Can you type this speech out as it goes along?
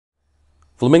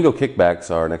Flamingo kickbacks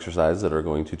are an exercise that are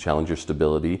going to challenge your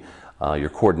stability, your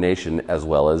coordination, as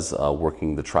well as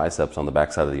working the triceps on the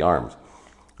backside of the arms.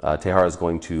 Tehara is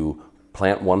going to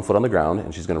plant one foot on the ground,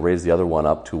 and she's going to raise the other one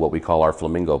up to what we call our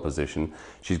flamingo position.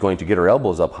 She's going to get her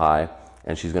elbows up high,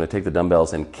 and she's going to take the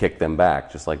dumbbells and kick them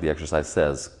back, just like the exercise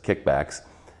says, kickbacks.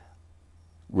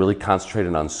 Really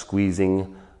concentrating on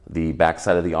squeezing the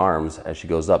backside of the arms as she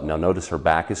goes up. Now notice her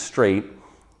back is straight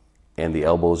and the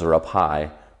elbows are up high,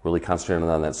 really concentrating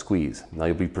on that squeeze. Now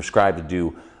you'll be prescribed to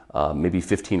do maybe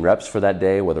 15 reps for that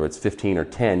day, whether it's 15 or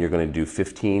 10, you're going to do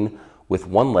 15 with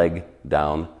one leg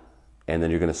down, and then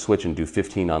you're going to switch and do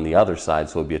 15 on the other side,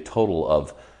 so it would be a total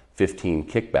of 15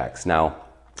 kickbacks. Now,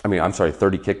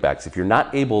 30 kickbacks. If you're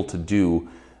not able to do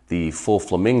the full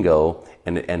flamingo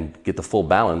and get the full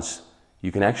balance,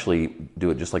 you can actually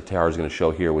do it just like Tehara is going to show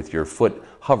here, with your foot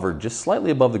hovered just slightly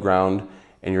above the ground,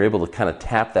 and you're able to kind of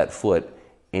tap that foot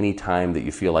anytime that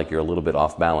you feel like you're a little bit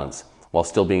off balance, while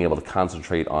still being able to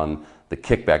concentrate on the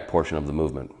kickback portion of the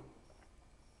movement.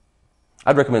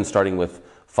 I'd recommend starting with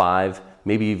 5,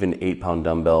 maybe even 8-pound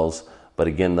dumbbells, but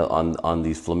again, on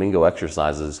these flamingo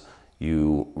exercises,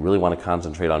 you really want to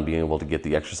concentrate on being able to get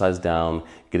the exercise down,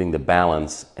 getting the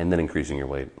balance, and then increasing your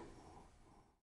weight.